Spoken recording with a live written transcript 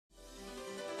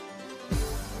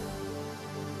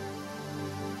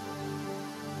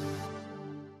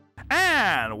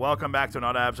and welcome back to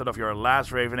another episode of your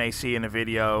Last Raven AC in a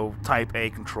video, Type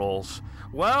A controls.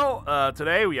 Well,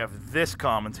 today we have this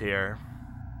comment here.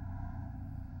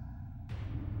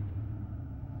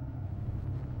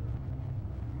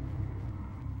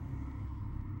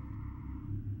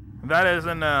 That is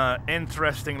an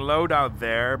interesting loadout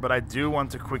there, but I do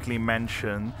want to quickly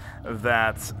mention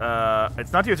that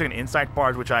it's not using an inside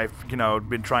part, which I've,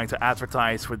 been trying to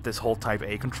advertise with this whole Type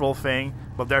A control thing,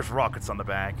 but there's rockets on the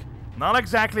back. Not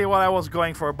exactly what I was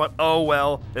going for, but oh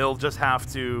well, it'll just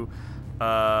have to,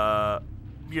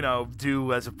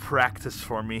 do as a practice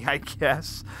for me, I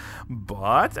guess.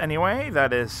 But anyway,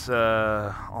 that is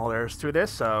all there is to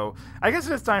this, so I guess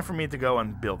it's time for me to go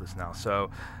and build this now. So,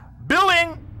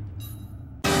 building!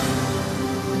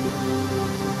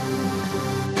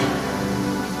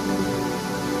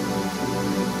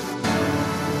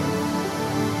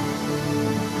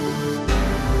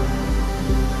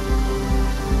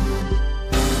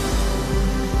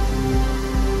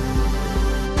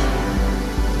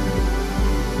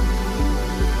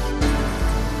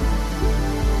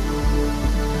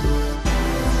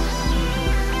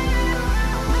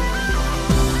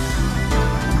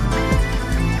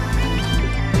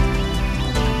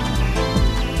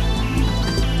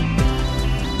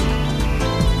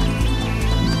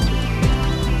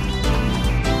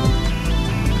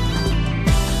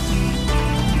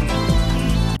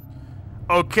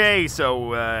 Okay,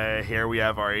 so here we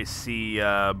have our AC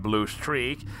blue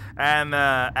streak, and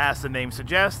as the name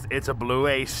suggests, it's a blue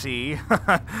AC.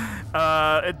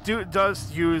 It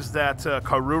does use that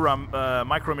Karura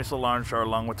micro missile launcher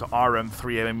along with the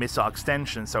RM3 missile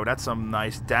extension, so that's some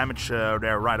nice damage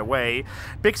there right away.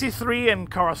 Pixie 3 and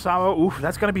Kurosawa, ooh,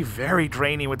 that's going to be very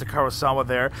draining with the Kurosawa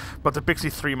there, but the Pixie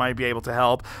 3 might be able to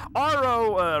help.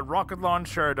 RO rocket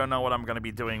launcher, don't know what I'm going to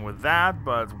be doing with that,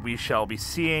 but we shall be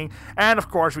seeing. And of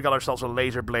course, we got ourselves a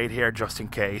laser blade here just in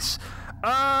case.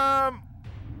 Oh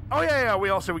yeah, we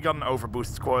got an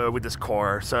overboost with this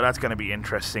core, so that's gonna be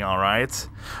interesting, alright.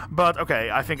 But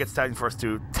okay, I think it's time for us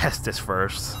to test this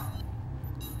first.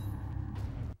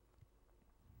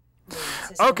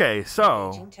 Okay,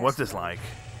 so what's this like?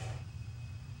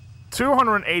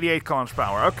 288 kilometers per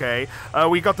hour, okay.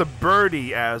 We got the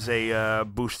Birdie as a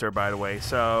booster, by the way,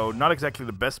 so not exactly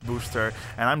the best booster,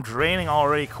 and I'm draining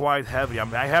already quite heavy.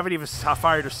 I haven't even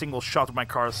fired a single shot with my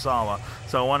Kurosawa,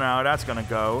 so I wonder how that's gonna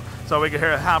go. So we can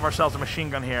have ourselves a machine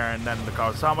gun here, and then the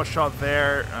Kurosawa shot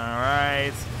there,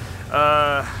 alright.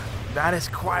 That is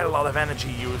quite a lot of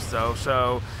energy used, though,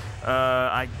 so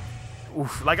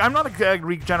I'm not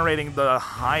regenerating the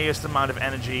highest amount of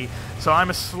energy, so I'm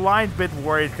a slight bit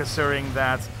worried considering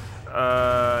that,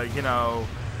 I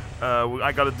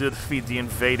gotta defeat the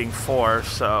invading force,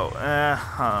 so, I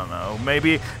don't know.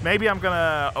 Maybe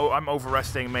I'm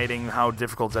overestimating how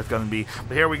difficult that's gonna be.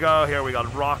 But here we go, here we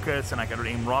got rockets, and I can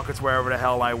aim rockets wherever the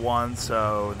hell I want,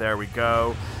 so there we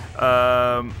go.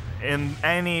 In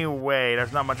any way,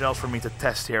 there's not much else for me to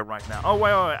test here right now. Oh,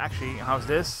 wait, actually, how's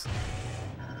this?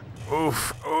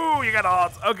 Oof. Ooh, you got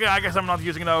odds. Okay, I guess I'm not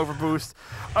using the overboost.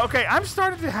 Okay, I'm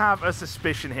starting to have a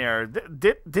suspicion here.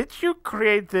 Did you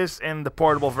create this in the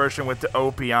portable version with the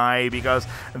OPI? Because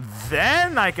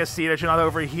then I can see that you're not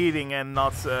overheating and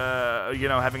not,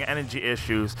 having energy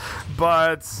issues.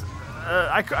 But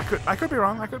I could be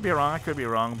wrong. I could be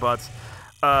wrong. But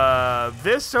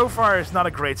this so far is not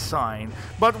a great sign.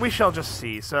 But we shall just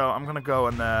see. So I'm gonna go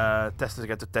and test this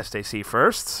again to test AC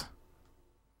first.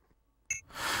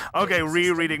 Okay,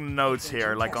 rereading the notes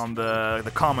here, like on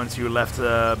the comments you left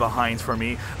behind for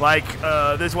me. Like,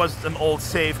 this was an old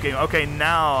save game. Okay,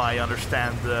 now I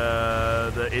understand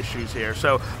the issues here.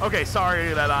 So, okay,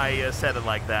 sorry that I said it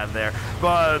like that there.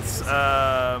 But,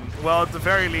 well, at the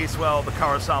very least, well, the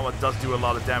Kurosawa does do a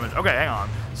lot of damage. Okay, hang on.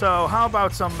 So, how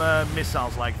about some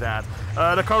missiles like that?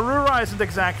 The Karura isn't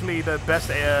exactly the best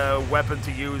weapon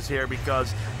to use here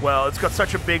because, well, it's got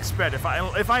such a big spread. If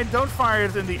I don't fire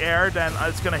it in the air, then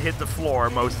it's gonna hit the floor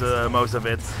most of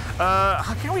it.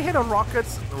 Can we hit a rocket?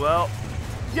 Well,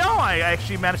 I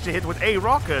actually managed to hit with a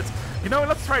rocket.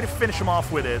 Let's try to finish him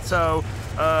off with it. So,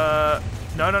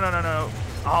 no.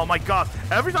 Oh my god,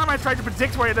 every time I try to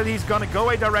predict that he's gonna go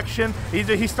a direction,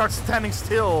 he starts standing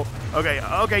still.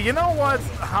 Okay, you know what?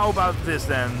 How about this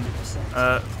then?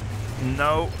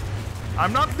 No.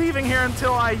 I'm not leaving here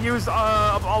until I use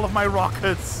all of my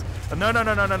rockets. No.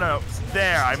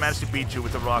 There, I managed to beat you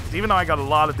with the rockets, even though I got a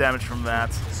lot of damage from that.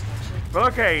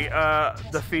 But okay,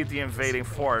 defeat the invading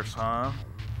force, huh?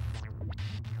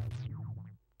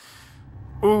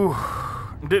 Ooh.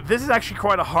 This is actually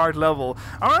quite a hard level.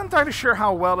 I'm not entirely sure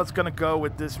how well it's gonna go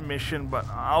with this mission, but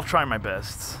I'll try my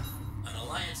best. An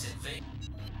alliance